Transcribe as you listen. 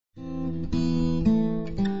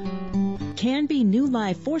Canby New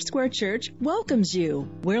Life Foursquare Church welcomes you.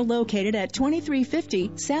 We're located at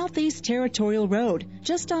 2350 Southeast Territorial Road,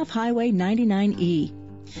 just off Highway 99E.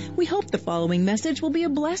 We hope the following message will be a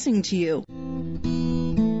blessing to you.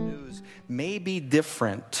 News may be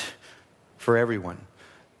different for everyone.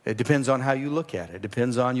 It depends on how you look at it. It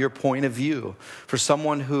depends on your point of view. For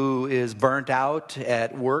someone who is burnt out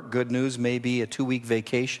at work, good news may be a 2-week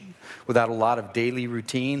vacation without a lot of daily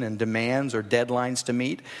routine and demands or deadlines to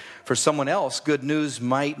meet. For someone else, good news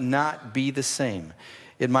might not be the same.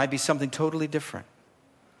 It might be something totally different.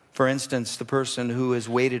 For instance, the person who has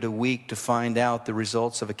waited a week to find out the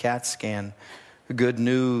results of a CAT scan, good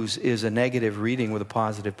news is a negative reading with a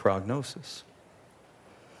positive prognosis.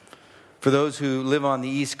 For those who live on the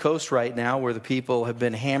East Coast right now, where the people have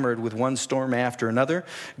been hammered with one storm after another,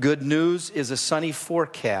 good news is a sunny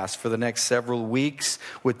forecast for the next several weeks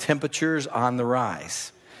with temperatures on the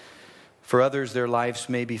rise. For others, their lives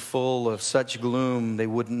may be full of such gloom they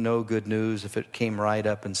wouldn't know good news if it came right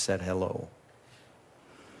up and said hello.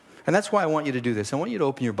 And that's why I want you to do this. I want you to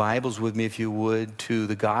open your Bibles with me, if you would, to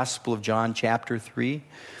the Gospel of John chapter 3.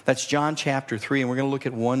 That's John chapter 3, and we're going to look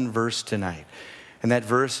at one verse tonight. And that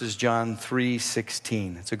verse is John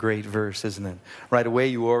 3:16. It's a great verse, isn't it? Right away,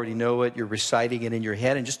 you already know it. You're reciting it in your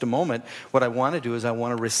head. In just a moment, what I want to do is I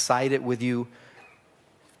want to recite it with you,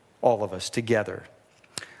 all of us, together.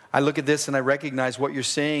 I look at this and I recognize what you're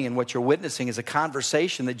saying and what you're witnessing is a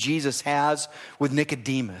conversation that Jesus has with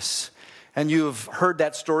Nicodemus. And you've heard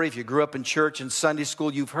that story. If you grew up in church and Sunday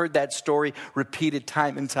school, you've heard that story repeated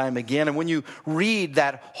time and time again. And when you read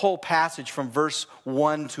that whole passage from verse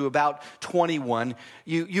 1 to about 21,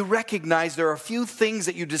 you recognize there are a few things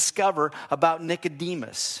that you discover about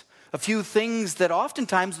Nicodemus. A few things that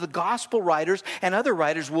oftentimes the gospel writers and other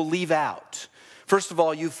writers will leave out. First of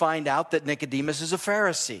all, you find out that Nicodemus is a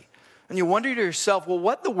Pharisee. And you wonder to yourself, well,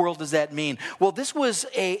 what in the world does that mean? Well, this was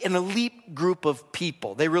an elite group of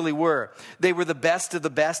people. They really were. They were the best of the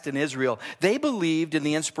best in Israel. They believed in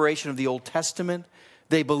the inspiration of the Old Testament.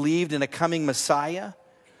 They believed in a coming Messiah.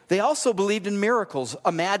 They also believed in miracles.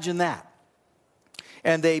 Imagine that.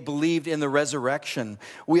 And they believed in the resurrection.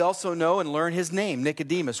 We also know and learn his name,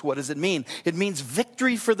 Nicodemus. What does it mean? It means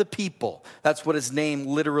victory for the people. That's what his name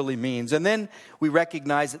literally means. And then we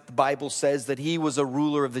recognize that the Bible says that he was a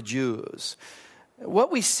ruler of the Jews.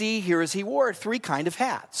 What we see here is he wore 3 kinds of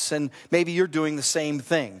hats. And maybe you're doing the same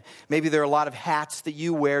thing. Maybe there are a lot of hats that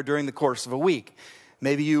you wear during the course of a week.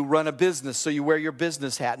 Maybe you run a business, so you wear your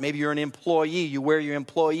business hat. Maybe you're an employee, you wear your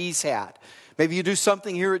employee's hat. Maybe you do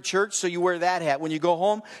something here at church, so you wear that hat. When you go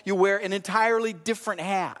home, you wear an entirely different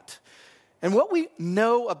hat. And what we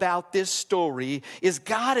know about this story is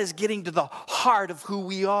God is getting to the heart of who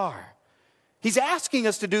we are. He's asking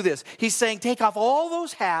us to do this. He's saying, take off all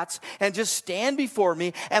those hats and just stand before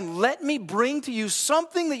me and let me bring to you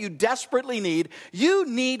something that you desperately need. You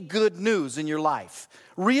need good news in your life.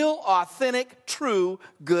 Real, authentic, true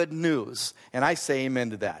good news. And I say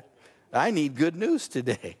amen to that. I need good news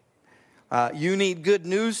today. You need good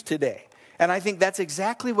news today. And I think that's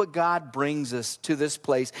exactly what God brings us to this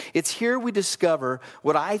place. It's here we discover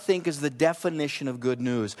what I think is the definition of good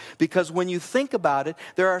news. Because when you think about it,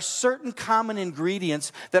 there are certain common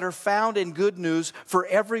ingredients that are found in good news for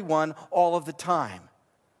everyone all of the time.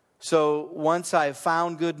 So once I've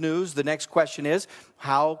found good news, the next question is,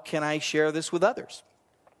 how can I share this with others?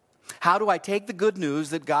 How do I take the good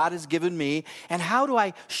news that God has given me and how do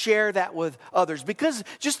I share that with others? Because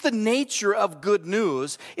just the nature of good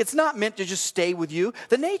news, it's not meant to just stay with you.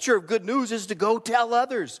 The nature of good news is to go tell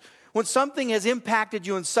others. When something has impacted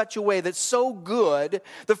you in such a way that's so good,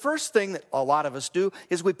 the first thing that a lot of us do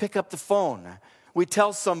is we pick up the phone. We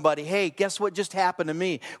tell somebody, hey, guess what just happened to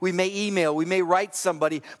me? We may email, we may write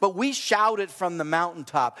somebody, but we shout it from the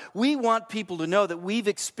mountaintop. We want people to know that we've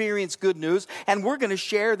experienced good news, and we're going to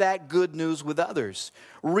share that good news with others.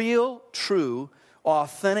 Real, true,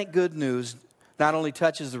 authentic good news not only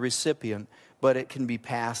touches the recipient, but it can be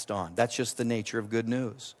passed on. That's just the nature of good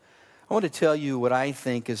news. I want to tell you what I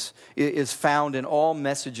think is found in all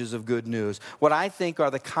messages of good news. What I think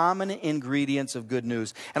are the common ingredients of good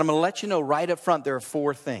news. And I'm going to let you know right up front there are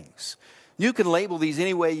 4 things. You can label these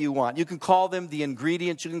any way you want. You can call them the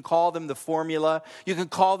ingredients. You can call them the formula. You can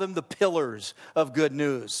call them the pillars of good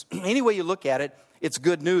news. Any way you look at it, it's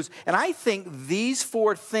good news. And I think these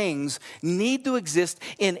 4 things need to exist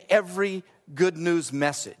in every good news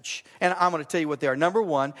message. And I'm going to tell you what they are. Number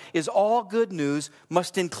 1 is all good news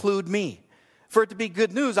must include me. For it to be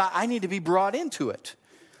good news, I need to be brought into it.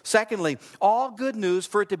 Secondly, all good news,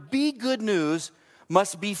 for it to be good news,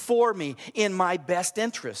 must be for me in my best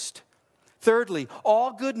interest. Thirdly,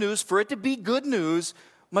 all good news, for it to be good news,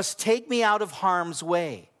 must take me out of harm's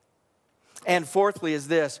way. And fourthly is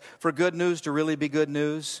this: for good news to really be good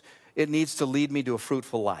news, it needs to lead me to a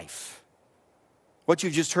fruitful life. What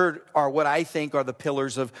you just heard are what I think are the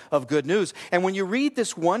pillars of good news. And when you read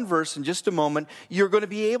this one verse in just a moment, you're going to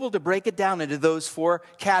be able to break it down into those four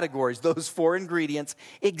categories. Those four ingredients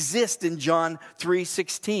exist in John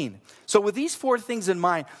 3:16. So with these four things in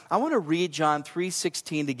mind, I want to read John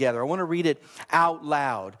 3:16 together. I want to read it out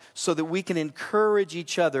loud so that we can encourage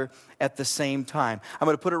each other at the same time. I'm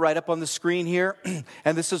going to put it right up on the screen here,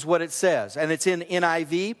 and this is what it says. And it's in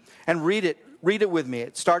NIV, and read it. Read it with me.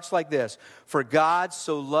 It starts like this: for God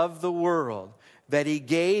so loved the world that he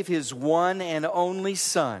gave his one and only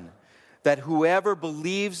Son, that whoever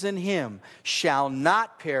believes in him shall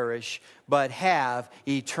not perish, but have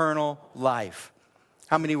eternal life.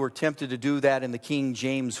 How many were tempted to do that in the King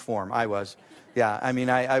James form? I was. Yeah, I mean,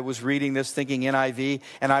 I was reading this thinking NIV,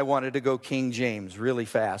 and I wanted to go King James really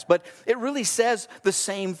fast. But it really says the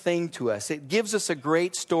same thing to us. It gives us a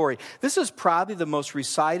great story. This is probably the most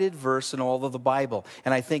recited verse in all of the Bible,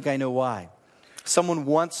 and I think I know why. Someone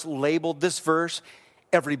once labeled this verse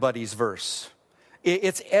everybody's verse.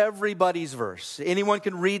 It's everybody's verse. Anyone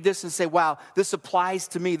can read this and say, wow, this applies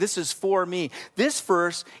to me. This is for me. This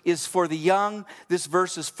verse is for the young. This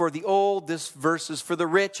verse is for the old. This verse is for the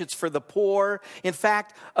rich. It's for the poor. In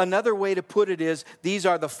fact, another way to put it is, these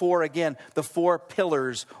are the four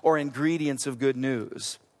pillars or ingredients of good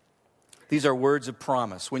news. These are words of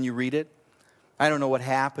promise. When you read it, I don't know what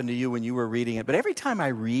happened to you when you were reading it, but every time I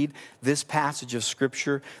read this passage of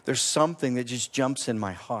Scripture, there's something that just jumps in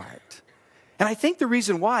my heart. And I think the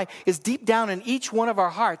reason why is deep down in each one of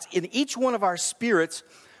our hearts, in each one of our spirits,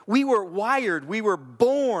 we were wired, we were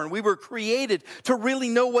born, we were created to really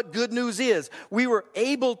know what good news is. We were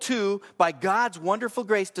able to, by God's wonderful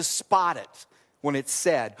grace, to spot it when it's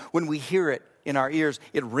said. When we hear it in our ears,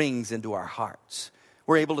 it rings into our hearts.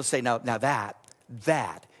 We're able to say, now that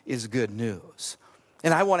is good news.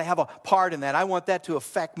 And I want to have a part in that. I want that to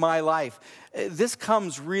affect my life. This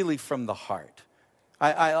comes really from the heart.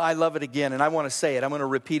 I love it again, and I want to say it. I'm going to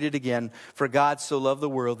repeat it again. For God so loved the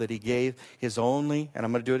world that he gave his only, and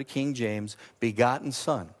I'm going to do it at King James, begotten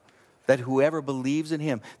Son, that whoever believes in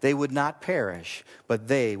him, they would not perish, but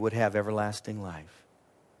they would have everlasting life.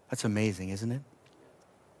 That's amazing, isn't it?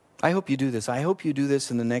 I hope you do this. I hope you do this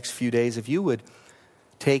in the next few days. If you would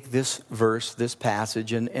take this verse, this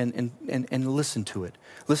passage, and listen to it.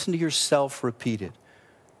 Listen to yourself repeat it.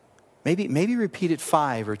 Maybe repeat it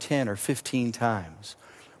 5 or 10 or 15 times.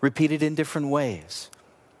 Repeat it in different ways.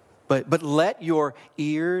 But let your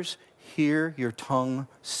ears hear your tongue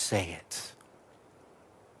say it.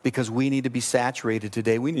 Because we need to be saturated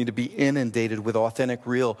today. We need to be inundated with authentic,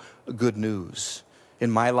 real good news. In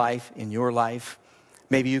my life, in your life.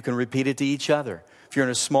 Maybe you can repeat it to each other. If you're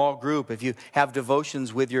in a small group, if you have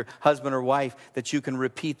devotions with your husband or wife, that you can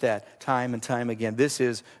repeat that time and time again. This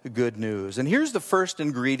is good news. And here's the first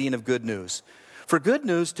ingredient of good news. For good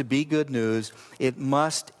news to be good news, it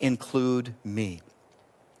must include me.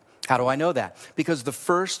 How do I know that? Because the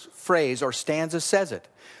first phrase or stanza says it.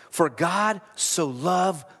 For God so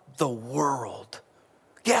loved the world.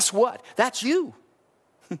 Guess what? That's you.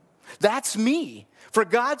 That's me. For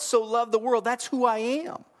God so loved the world. That's who I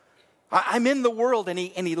am. I'm in the world, and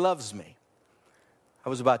he loves me. I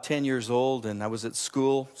was about 10 years old, and I was at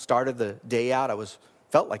school, started the day out.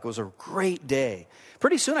 Felt like it was a great day.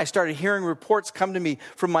 Pretty soon, I started hearing reports come to me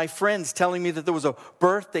from my friends telling me that there was a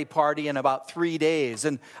birthday party in about 3 days.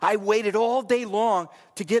 And I waited all day long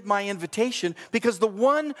to get my invitation because the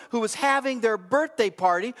one who was having their birthday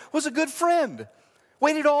party was a good friend.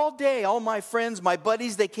 Waited all day. All my friends, my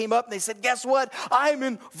buddies, they came up and they said, guess what? I'm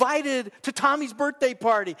invited to Tommy's birthday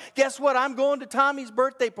party. Guess what? I'm going to Tommy's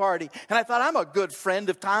birthday party. And I thought, I'm a good friend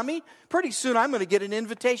of Tommy. Pretty soon I'm going to get an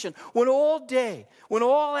invitation. Went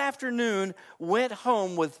all afternoon, went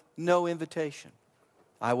home with no invitation.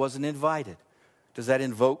 I wasn't invited. Does that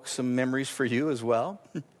invoke some memories for you as well?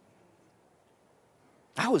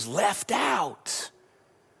 I was left out.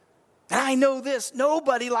 And I know this,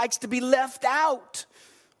 nobody likes to be left out.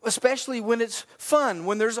 Especially when it's fun,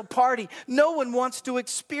 when there's a party. No one wants to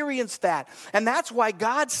experience that. And that's why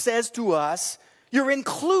God says to us, you're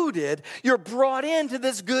included, you're brought into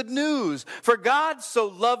this good news. For God so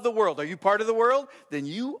loved the world. Are you part of the world? Then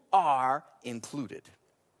you are included.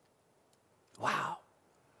 Wow.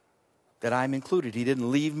 That I'm included. He didn't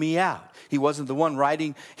leave me out. He wasn't the one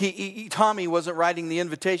writing. Tommy wasn't writing the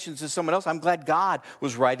invitations to someone else. I'm glad God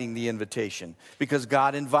was writing the invitation because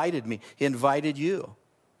God invited me. He invited you.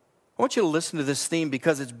 I want you to listen to this theme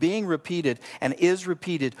because it's being repeated and is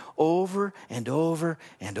repeated over and over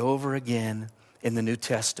and over again in the New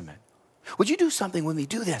Testament. Would you do something with me?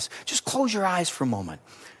 Do this. Just close your eyes for a moment.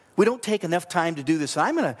 We don't take enough time to do this.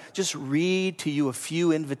 I'm going to just read to you a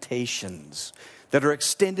few invitations that are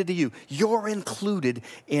extended to you. You're included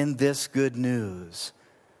in this good news.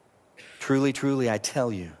 Truly, truly, I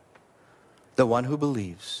tell you, the one who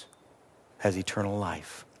believes has eternal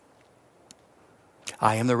life.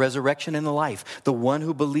 I am the resurrection and the life. The one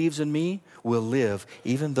who believes in me will live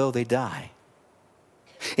even though they die.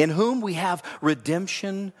 In whom we have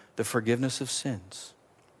redemption, the forgiveness of sins.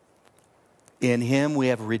 In him we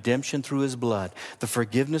have redemption through his blood, the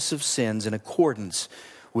forgiveness of sins in accordance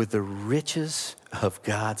with the riches of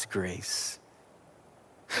God's grace.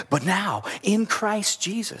 But now, in Christ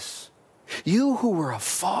Jesus, you who were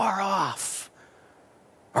afar off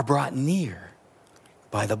are brought near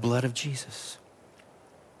by the blood of Jesus.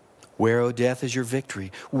 Where, O death, is your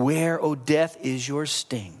victory? Where, O death, is your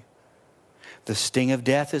sting? The sting of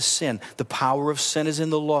death is sin. The power of sin is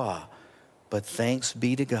in the law. But thanks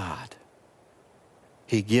be to God,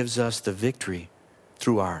 he gives us the victory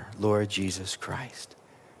through our Lord Jesus Christ.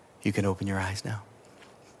 You can open your eyes now.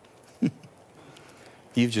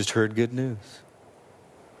 You've just heard good news.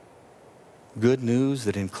 Good news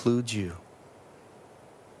that includes you.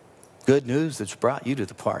 Good news that's brought you to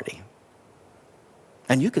the party.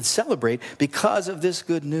 And you could celebrate because of this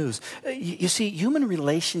good news. You see, human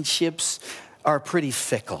relationships are pretty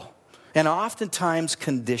fickle and oftentimes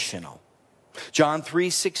conditional. John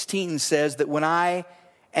 3:16 says that when I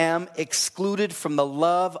am excluded from the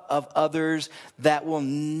love of others, that will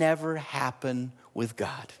never happen with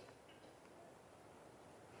God.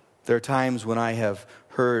 There are times when I have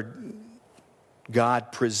heard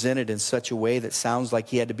God presented in such a way that sounds like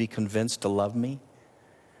he had to be convinced to love me.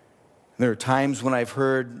 There are times when I've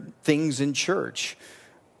heard things in church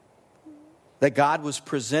that God was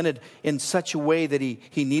presented in such a way that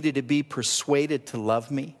he needed to be persuaded to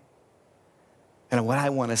love me. And what I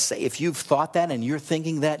want to say, if you've thought that and you're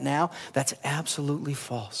thinking that now, that's absolutely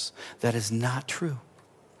false. That is not true.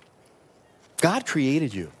 God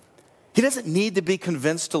created you. He doesn't need to be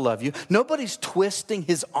convinced to love you. Nobody's twisting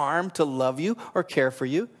his arm to love you or care for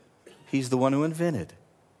you. He's the one who invented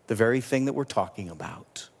the very thing that we're talking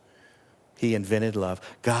about. He invented love.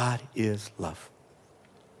 God is love.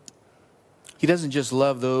 He doesn't just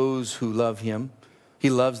love those who love him. He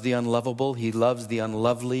loves the unlovable. He loves the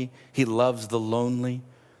unlovely. He loves the lonely.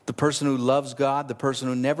 The person who loves God, the person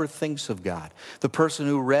who never thinks of God, the person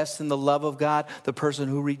who rests in the love of God, the person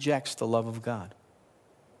who rejects the love of God.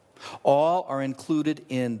 All are included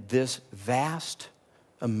in this vast,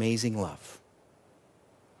 amazing love.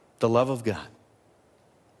 The love of God.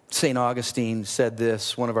 St. Augustine said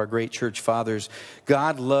this, one of our great church fathers,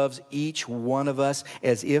 God loves each one of us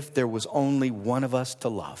as if there was only one of us to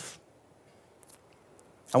love.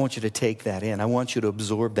 I want you to take that in. I want you to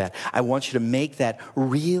absorb that. I want you to make that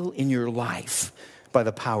real in your life by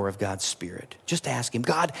the power of God's Spirit. Just ask him,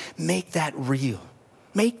 God, make that real.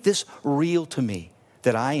 Make this real to me,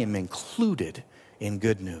 that I am included in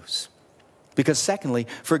good news. Because secondly,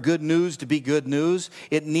 for good news to be good news,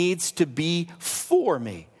 it needs to be for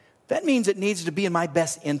me. That means it needs to be in my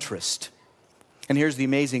best interest. And here's the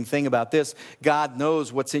amazing thing about this. God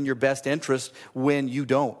knows what's in your best interest when you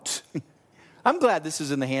don't. I'm glad this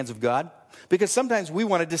is in the hands of God, because sometimes we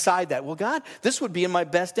want to decide that. Well, God, this would be in my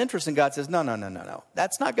best interest. And God says, no.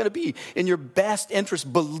 That's not going to be in your best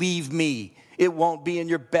interest. Believe me, it won't be in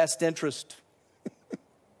your best interest.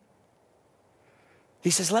 He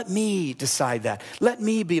says, let me decide that. Let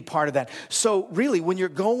me be a part of that. So really, when you're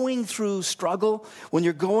going through struggle, when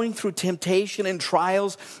you're going through temptation and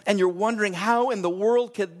trials, and you're wondering, how in the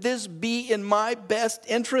world could this be in my best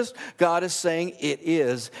interest? God is saying, it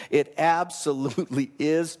is. It absolutely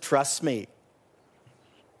is. Trust me.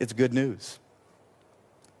 It's good news.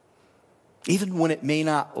 Even when it may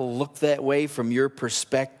not look that way from your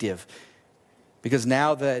perspective. Because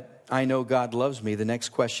now that I know God loves me, the next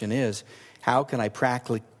question is, how can I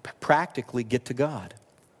practically get to God?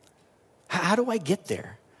 How do I get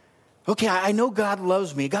there? Okay, I know God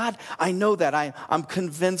loves me. God, I know that. I'm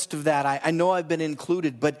convinced of that. I know I've been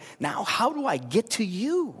included. But now how do I get to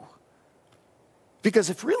you? Because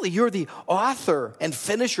if really you're the author and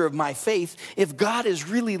finisher of my faith, if God is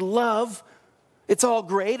really love, it's all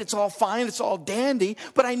great, it's all fine, it's all dandy,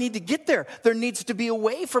 but I need to get there. There needs to be a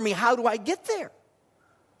way for me. How do I get there?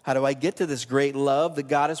 How do I get to this great love that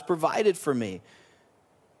God has provided for me?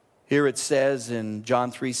 Here it says in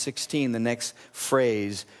John 3:16, the next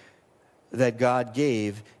phrase, that God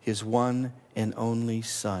gave his one and only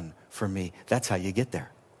Son for me. That's how you get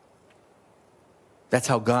there. That's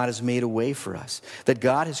how God has made a way for us. That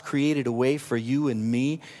God has created a way for you and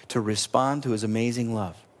me to respond to his amazing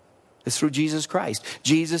love. It's through Jesus Christ.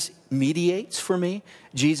 Jesus mediates for me.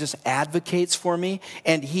 Jesus advocates for me.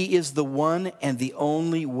 And he is the one and the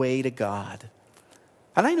only way to God.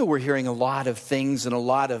 And I know we're hearing a lot of things and a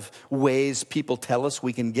lot of ways people tell us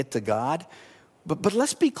we can get to God. But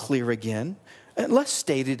let's be clear again. And let's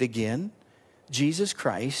state it again. Jesus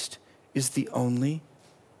Christ is the only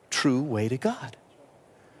true way to God.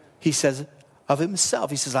 He says of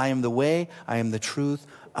himself, he says, I am the way, I am the truth,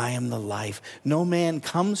 I am the life. No man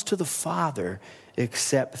comes to the Father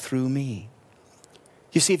except through me.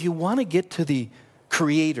 You see, if you want to get to the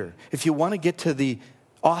Creator, if you want to get to the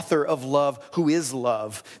author of love, who is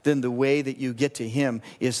love, then the way that you get to him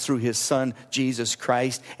is through his Son, Jesus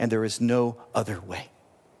Christ, and there is no other way.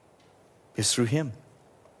 It's through him.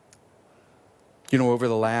 You know, over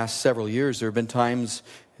the last several years, there have been times,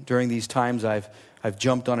 during these times I've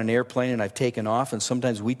jumped on an airplane and I've taken off, and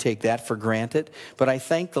sometimes we take that for granted. But I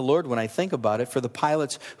thank the Lord when I think about it for the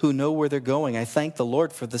pilots who know where they're going. I thank the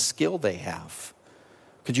Lord for the skill they have.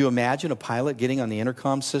 Could you imagine a pilot getting on the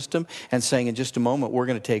intercom system and saying, in just a moment, we're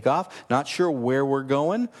going to take off, not sure where we're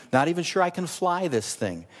going, not even sure I can fly this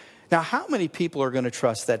thing. Now, how many people are going to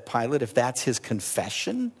trust that pilot if that's his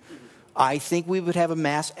confession? I think we would have a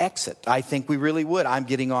mass exit. I think we really would. I'm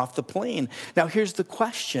getting off the plane. Now, here's the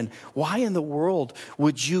question. Why in the world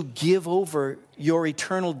would you give over your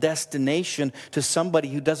eternal destination to somebody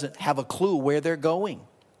who doesn't have a clue where they're going?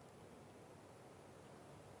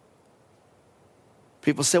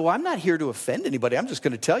 People say, well, I'm not here to offend anybody. I'm just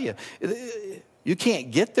going to tell you, you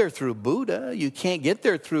can't get there through Buddha. You can't get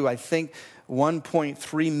there through, I think,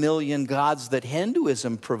 1.3 million gods that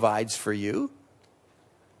Hinduism provides for you.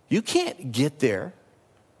 You can't get there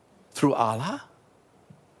through Allah.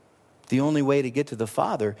 The only way to get to the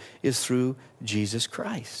Father is through Jesus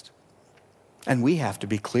Christ. And we have to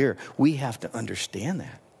be clear. We have to understand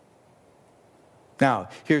that. Now,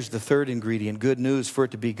 here's the third ingredient. Good news, for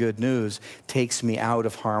it to be good news, takes me out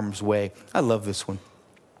of harm's way. I love this one.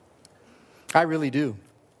 I really do.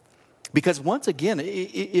 Because once again,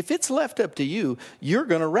 if it's left up to you, you're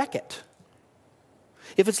going to wreck it.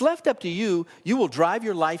 If it's left up to you, you will drive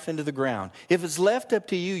your life into the ground. If it's left up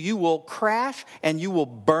to you, you will crash and you will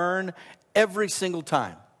burn every single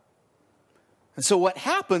time. And so what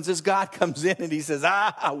happens is God comes in and he says,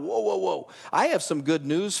 whoa. I have some good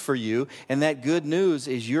news for you. And that good news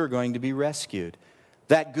is you're going to be rescued.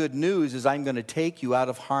 That good news is I'm going to take you out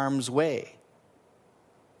of harm's way.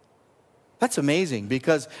 That's amazing,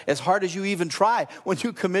 because as hard as you even try, when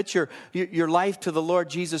you commit your life to the Lord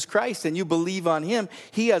Jesus Christ and you believe on him,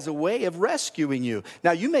 he has a way of rescuing you.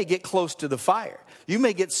 Now, you may get close to the fire. You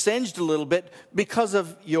may get singed a little bit because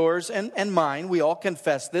of yours and mine. We all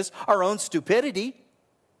confess this, our own stupidity.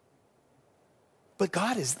 But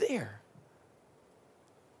God is there.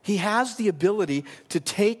 He has the ability to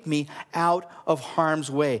take me out of harm's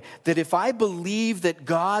way. That if I believe that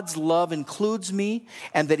God's love includes me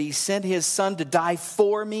and that he sent his Son to die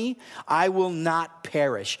for me, I will not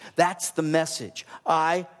perish. That's the message.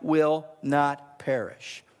 I will not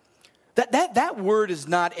perish. That word is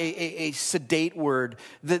not a sedate word.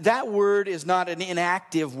 That word is not an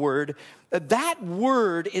inactive word. That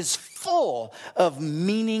word is full of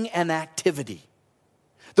meaning and activity.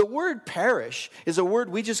 The word perish is a word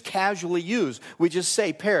we just casually use. We just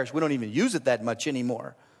say perish. We don't even use it that much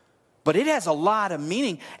anymore. But it has a lot of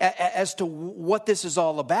meaning as to what this is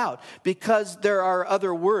all about, because there are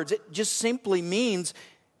other words. It just simply means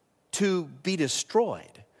to be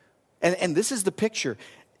destroyed. And this is the picture.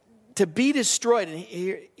 To be destroyed, and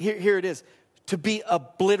here it is, to be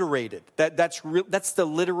obliterated. That's the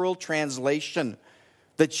literal translation,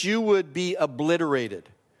 that you would be obliterated.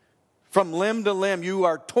 From limb to limb, you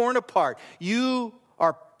are torn apart. You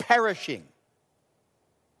are perishing.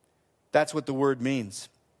 That's what the word means.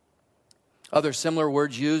 Other similar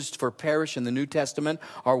words used for perish in the New Testament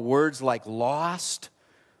are words like lost,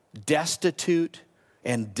 destitute,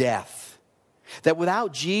 and death. That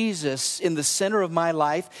without Jesus in the center of my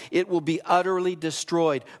life, it will be utterly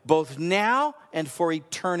destroyed, both now and for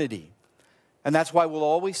eternity. And that's why we will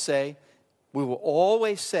always say,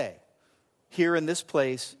 here in this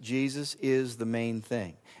place, Jesus is the main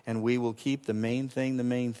thing. And we will keep the main thing the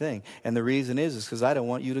main thing. And the reason is because I don't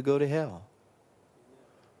want you to go to hell.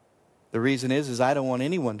 The reason is I don't want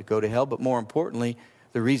anyone to go to hell. But more importantly,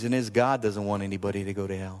 the reason is God doesn't want anybody to go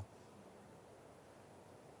to hell.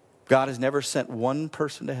 God has never sent one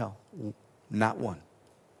person to hell. Not one.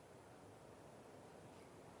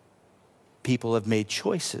 People have made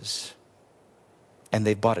choices. And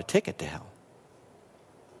they've bought a ticket to hell.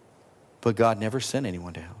 but God never sent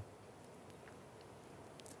anyone to hell.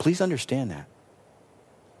 Please understand that.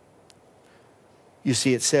 You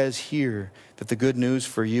see, it says here that the good news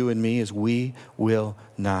for you and me is we will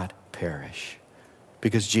not perish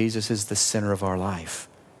because Jesus is the center of our life.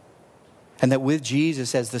 And that with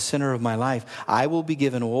Jesus as the center of my life, I will be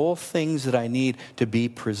given all things that I need to be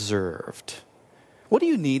preserved. What do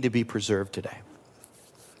you need to be preserved today?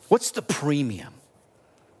 What's the premium?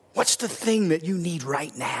 What's the thing that you need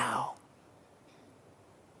right now?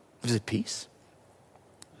 Is it peace?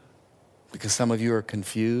 Because some of you are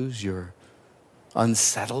confused, you're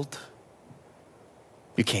unsettled.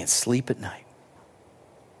 You can't sleep at night.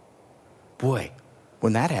 Boy,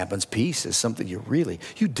 when that happens, peace is something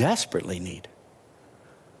you desperately need.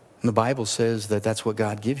 And the Bible says that that's what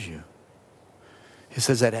God gives you. It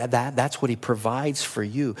says that's what he provides for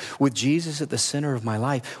you. With Jesus at the center of my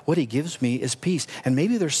life, what he gives me is peace. And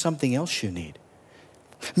maybe there's something else you need.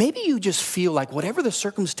 Maybe you just feel like whatever the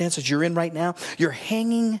circumstances you're in right now, you're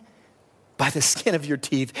hanging by the skin of your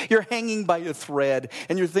teeth. You're hanging by a thread.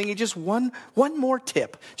 And you're thinking just one more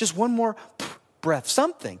tip, just one more breath.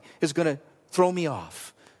 Something is going to throw me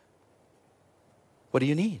off. What do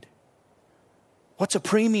you need? What's a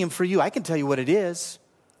premium for you? I can tell you what it is.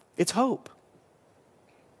 It's hope.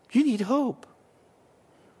 You need hope.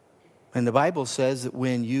 And the Bible says that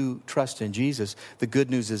when you trust in Jesus, the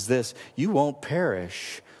good news is this: you won't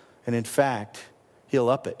perish. And in fact, he'll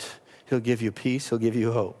up it. He'll give you peace. He'll give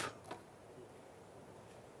you hope.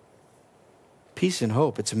 Peace and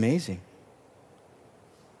hope. It's amazing.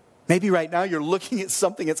 Maybe right now you're looking at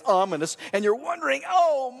something that's ominous and you're wondering,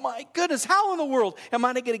 oh my goodness, how in the world am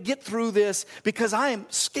I going to get through this? Because I am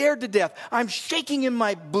scared to death. I'm shaking in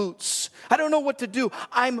my boots. I don't know what to do.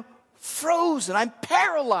 I'm frozen. I'm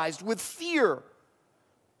paralyzed with fear.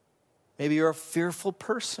 Maybe you're a fearful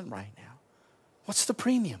person right now. What's the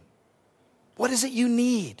premium? What is it you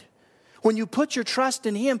need? When you put your trust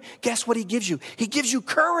in him, guess what he gives you? He gives you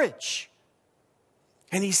courage.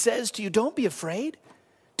 And he says to you, don't be afraid.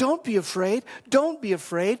 Don't be afraid. Don't be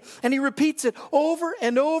afraid. And he repeats it over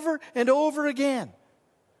and over and over again.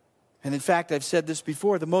 And in fact, I've said this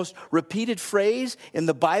before, the most repeated phrase in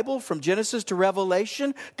the Bible from Genesis to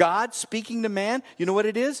Revelation, God speaking to man, you know what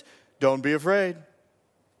it is? Don't be afraid.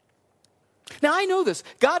 Now I know this.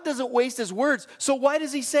 God doesn't waste his words. So why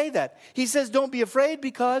does he say that? He says don't be afraid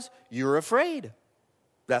because you're afraid.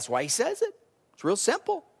 That's why he says it. It's real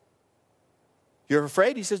simple. You're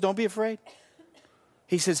afraid? He says don't be afraid.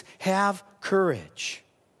 He says, have courage.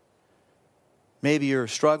 Maybe you're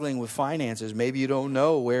struggling with finances. Maybe you don't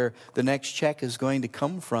know where the next check is going to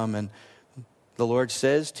come from. And the Lord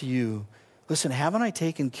says to you, listen, haven't I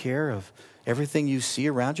taken care of everything you see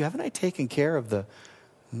around you? Haven't I taken care of the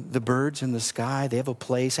birds in the sky? They have a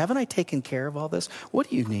place. Haven't I taken care of all this? What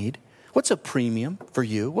do you need? What's a premium for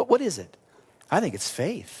you? What is it? I think it's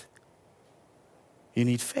faith. You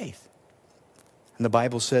need faith. And the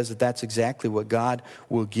Bible says that that's exactly what God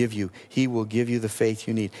will give you. He will give you the faith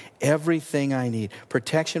you need. Everything I need.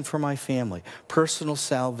 Protection for my family. Personal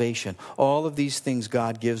salvation. All of these things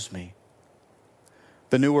God gives me.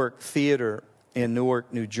 The Newark Theater in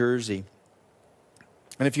Newark, New Jersey.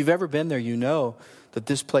 And if you've ever been there, you know that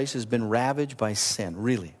this place has been ravaged by sin,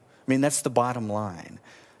 really. I mean, that's the bottom line.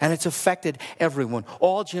 And it's affected everyone,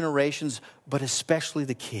 all generations, but especially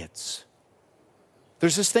the kids.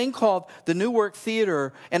 There's this thing called the Newark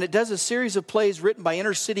Theater, and it does a series of plays written by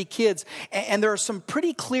inner city kids. And there are some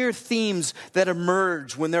pretty clear themes that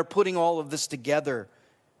emerge when they're putting all of this together.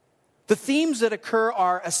 The themes that occur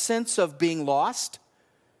are a sense of being lost,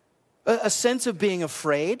 a sense of being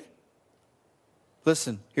afraid.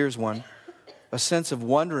 Listen, here's one. A sense of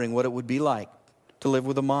wondering what it would be like to live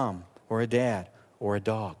with a mom or a dad or a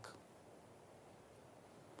dog.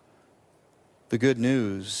 The good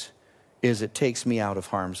news is it takes me out of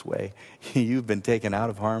harm's way. You've been taken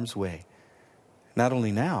out of harm's way. Not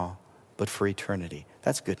only now, but for eternity.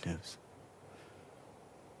 That's good news.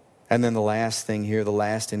 And then the last thing here, the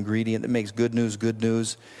last ingredient that makes good news,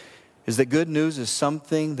 is that good news is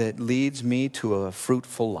something that leads me to a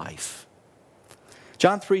fruitful life.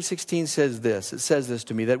 John 3:16 says this. It says this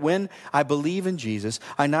to me, that when I believe in Jesus,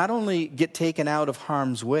 I not only get taken out of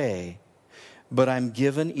harm's way, but I'm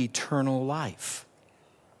given eternal life.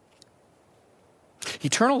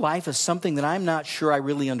 Eternal life is something that I'm not sure I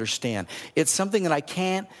really understand. It's something that I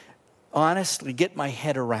can't honestly get my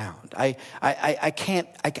head around. I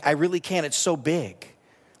really can't. It's so big.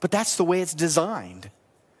 But that's the way it's designed.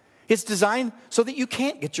 It's designed so that you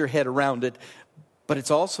can't get your head around it, but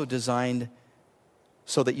it's also designed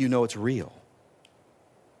so that you know it's real.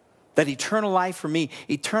 That eternal life for me,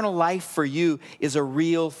 eternal life for you is a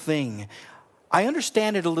real thing. I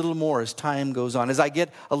understand it a little more as time goes on. As I get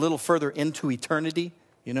a little further into eternity,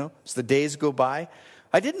 as the days go by.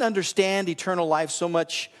 I didn't understand eternal life so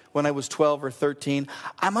much when I was 12 or 13.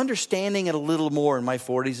 I'm understanding it a little more in my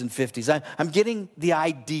 40s and 50s. I'm getting the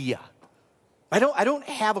idea. I don't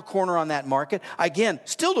have a corner on that market. Again,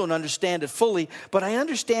 still don't understand it fully, but I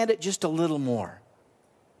understand it just a little more.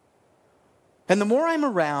 And the more I'm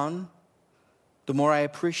around, the more I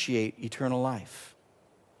appreciate eternal life.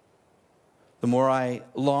 The more I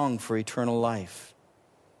long for eternal life.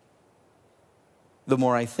 The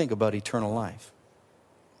more I think about eternal life.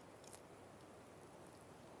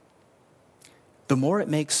 The more it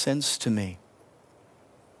makes sense to me.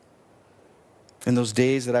 In those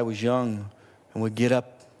days that I was young and would get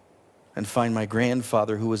up and find my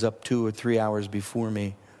grandfather, who was up 2 or 3 hours before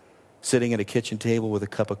me, sitting at a kitchen table with a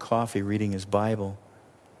cup of coffee reading his Bible.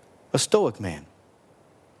 A stoic man.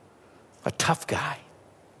 A tough guy.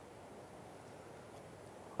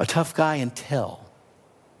 A tough guy until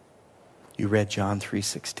you read John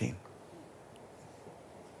 3:16.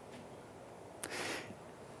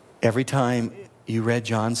 Every time you read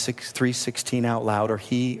John 3:16 out loud, or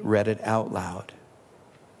he read it out loud,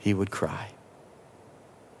 he would cry.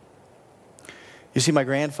 You see, my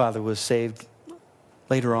grandfather was saved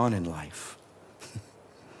later on in life.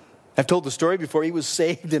 I've told the story before. He was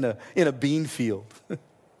saved in a bean field.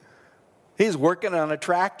 He's working on a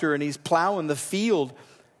tractor and he's plowing the field,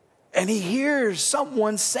 and he hears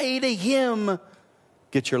someone say to him,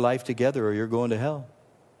 "Get your life together or you're going to hell."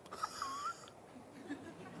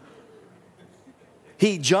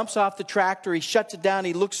 He jumps off the tractor, he shuts it down,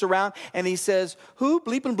 he looks around, and he says, "Who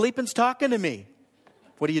bleeping's talking to me?"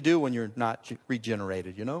 What do you do when you're not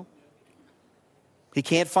regenerated, He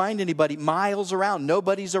can't find anybody. Miles around,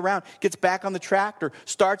 nobody's around. Gets back on the tractor,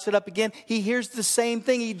 starts it up again. He hears the same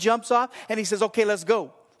thing. He jumps off and he says, "Okay, let's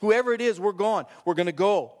go. Whoever it is, we're going. We're going to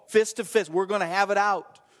go fist to fist. We're going to have it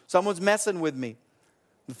out. Someone's messing with me."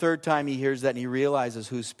 The third time he hears that and he realizes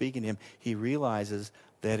who's speaking to him, he realizes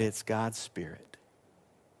that it's God's Spirit.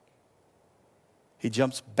 He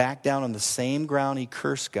jumps back down on the same ground he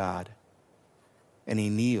cursed God, and he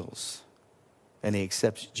kneels. And he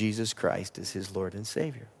accepts Jesus Christ as his Lord and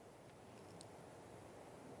Savior.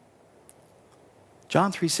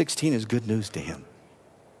 John 3:16 is good news to him.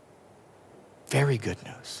 Very good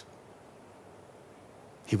news.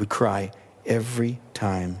 He would cry every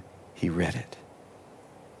time he read it.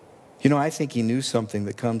 I think he knew something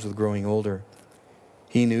that comes with growing older.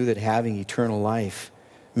 He knew that having eternal life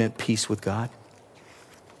meant peace with God.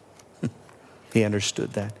 He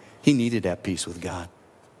understood that. He needed that peace with God.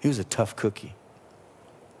 He was a tough cookie.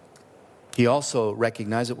 He also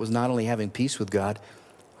recognized it was not only having peace with God,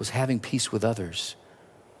 it was having peace with others.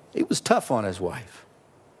 He was tough on his wife.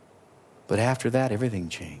 But after that, everything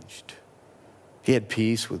changed. He had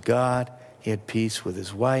peace with God. He had peace with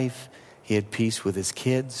his wife. He had peace with his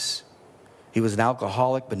kids. He was an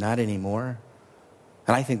alcoholic, but not anymore.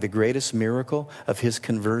 And I think the greatest miracle of his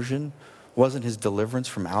conversion wasn't his deliverance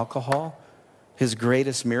from alcohol. His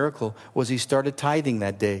greatest miracle was he started tithing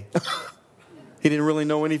that day. He didn't really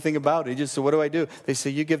know anything about it. He just said, "What do I do?" They say,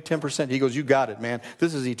 "You give 10%. He goes, "You got it, man.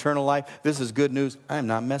 This is eternal life. This is good news. I'm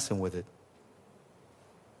not messing with it."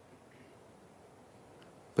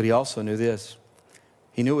 But he also knew this.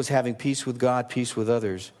 He knew it was having peace with God, peace with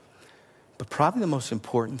others. But probably the most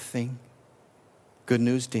important thing, good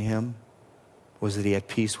news to him, was that he had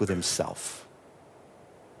peace with himself.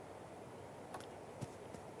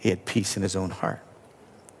 He had peace in his own heart.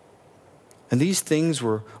 And these things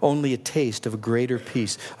were only a taste of a greater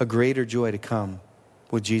peace, a greater joy to come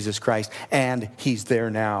with Jesus Christ. And he's there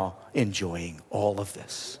now enjoying all of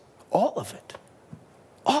this. All of it.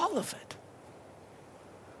 All of it.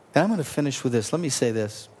 And I'm going to finish with this. Let me say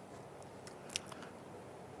this.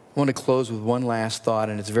 I want to close with one last thought,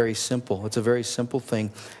 and it's very simple. It's a very simple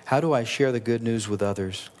thing. How do I share the good news with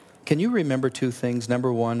others? Can you remember two things?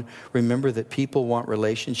 Number one, remember that people want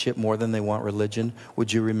relationship more than they want religion.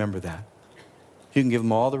 Would you remember that? You can give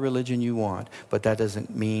them all the religion you want, but that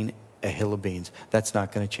doesn't mean a hill of beans. That's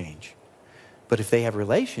not going to change. But if they have a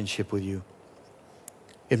relationship with you,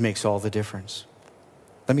 it makes all the difference.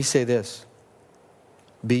 Let me say this.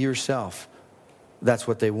 Be yourself. That's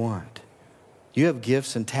what they want. You have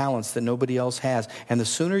gifts and talents that nobody else has. And the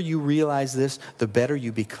sooner you realize this, the better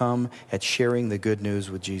you become at sharing the good news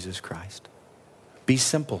with Jesus Christ. Be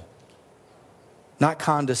simple. Not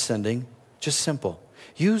condescending, just simple.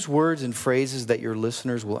 Use words and phrases that your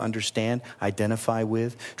listeners will understand, identify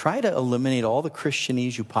with. Try to eliminate all the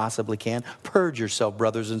Christianese you possibly can. Purge yourself,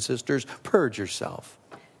 brothers and sisters. Purge yourself.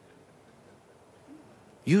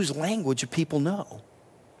 Use language that people know.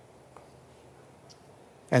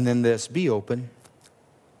 And then this, be open.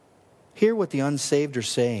 Hear what the unsaved are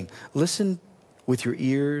saying. Listen with your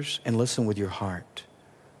ears and listen with your heart.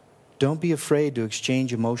 Don't be afraid to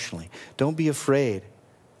exchange emotionally. Don't be afraid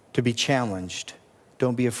to be challenged.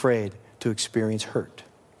 Don't be afraid to experience hurt.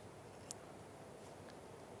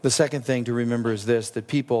 The second thing to remember is this, that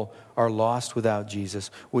people are lost without Jesus.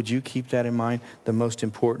 Would you keep that in mind? The most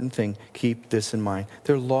important thing, keep this in mind.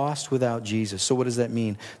 They're lost without Jesus. So what does that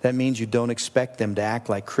mean? That means you don't expect them to act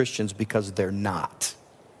like Christians because they're not.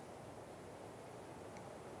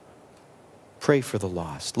 Pray for the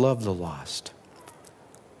lost. Love the lost.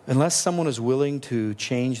 Unless someone is willing to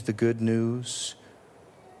change the good news,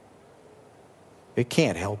 it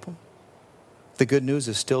can't help them. The good news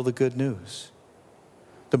is still the good news.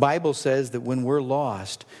 The Bible says that when we're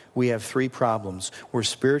lost, we have three problems. We're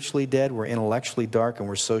spiritually dead, we're intellectually dark, and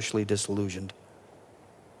we're socially disillusioned.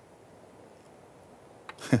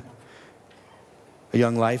 A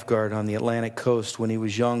young lifeguard on the Atlantic coast, when he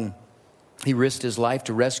was young, he risked his life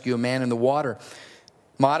to rescue a man in the water.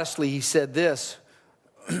 Modestly, he said this,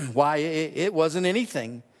 why, it wasn't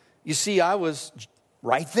anything. You see, I was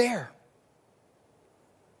right there.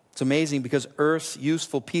 It's amazing because Earth's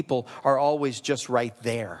useful people are always just right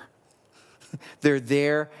there. They're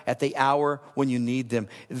there at the hour when you need them.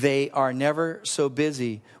 They are never so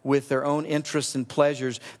busy with their own interests and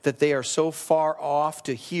pleasures that they are so far off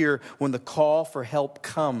to hear when the call for help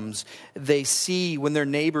comes. They see when their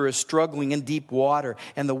neighbor is struggling in deep water,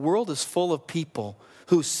 and the world is full of people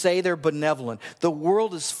who say they're benevolent. The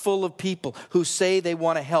world is full of people who say they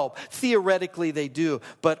want to help. Theoretically, they do,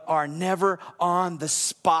 but are never on the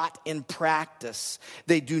spot in practice.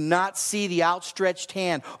 They do not see the outstretched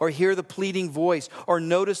hand or hear the pleading voice or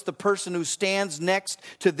notice the person who stands next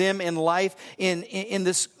to them in life in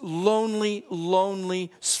this lonely,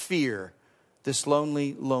 lonely sphere, this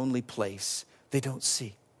lonely, lonely place. They don't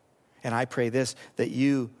see. And I pray this, that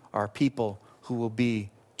you are people who will be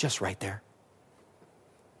just right there.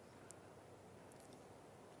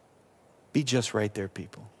 Be just right there,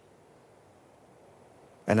 people.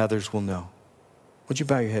 And others will know. Would you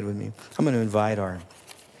bow your head with me? I'm going to invite our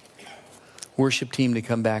worship team to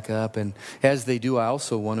come back up. And as they do, I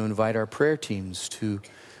also want to invite our prayer teams to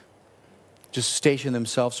just station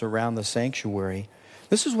themselves around the sanctuary.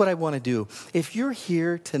 This is what I want to do. If you're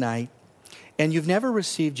here tonight and you've never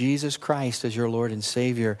received Jesus Christ as your Lord and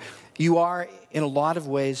Savior, you are, in a lot of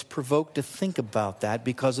ways, provoked to think about that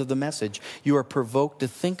because of the message. You are provoked to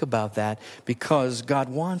think about that because God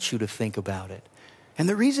wants you to think about it. And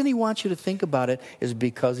the reason He wants you to think about it is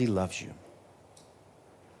because He loves you.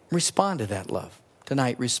 Respond to that love.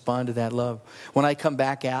 Tonight, respond to that love. When I come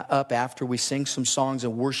back up after we sing some songs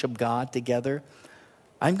and worship God together,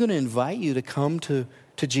 I'm going to invite you to come to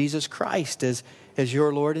Jesus Christ as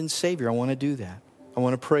your Lord and Savior. I want to do that. I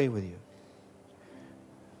want to pray with you.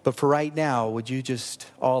 But for right now, would you just,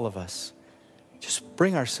 all of us, just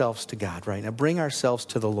bring ourselves to God right now. Bring ourselves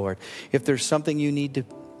to the Lord. If there's something you need to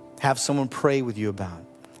have someone pray with you about,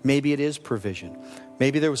 maybe it is provision.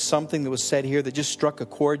 Maybe there was something that was said here that just struck a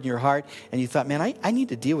chord in your heart and you thought, man, I need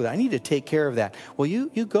to deal with it. I need to take care of that. Well,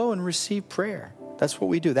 you go and receive prayer. That's what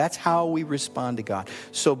we do. That's how we respond to God.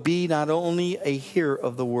 So be not only a hearer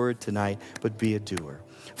of the word tonight, but be a doer.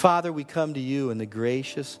 Father, we come to you in the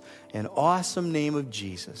gracious and awesome name of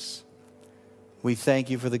Jesus. We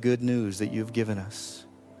thank you for the good news that you've given us.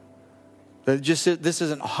 This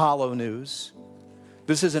isn't hollow news.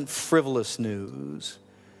 This isn't frivolous news.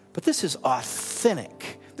 But this is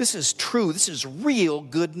authentic. This is true. This is real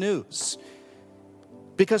good news.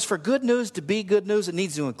 Because for good news to be good news, it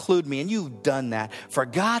needs to include me. And you've done that. For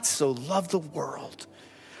God so loved the world.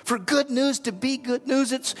 For good news to be good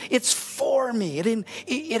news, it's for me.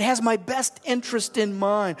 It has my best interest in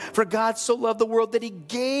mind. For God so loved the world that He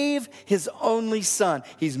gave His only Son.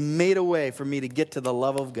 He's made a way for me to get to the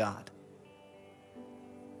love of God.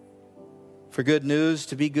 For good news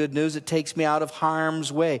to be good news, it takes me out of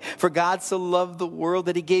harm's way. For God so loved the world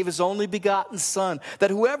that He gave His only begotten Son, that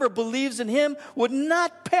whoever believes in Him would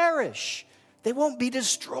not perish. They won't be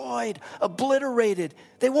destroyed, obliterated.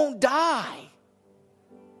 They won't die.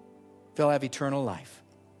 They'll have eternal life.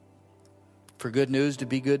 For good news to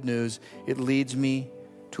be good news, it leads me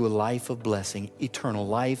to a life of blessing. Eternal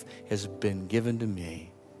life has been given to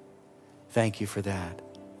me. Thank you for that.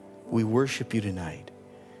 We worship you tonight.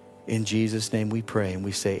 In Jesus' name we pray and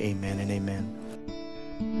we say amen and amen.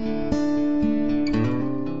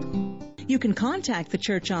 You can contact the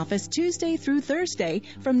church office Tuesday through Thursday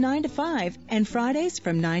from 9 to 5 and Fridays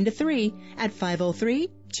from 9 to 3 at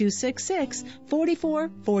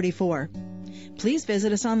 503-266-4444. Please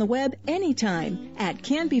visit us on the web anytime at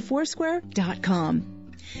canbyfoursquare.com.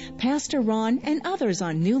 Pastor Ron and others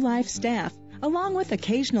on New Life staff, along with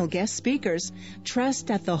occasional guest speakers, trust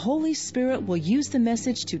that the Holy Spirit will use the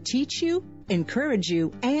message to teach you, encourage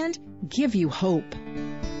you, and give you hope.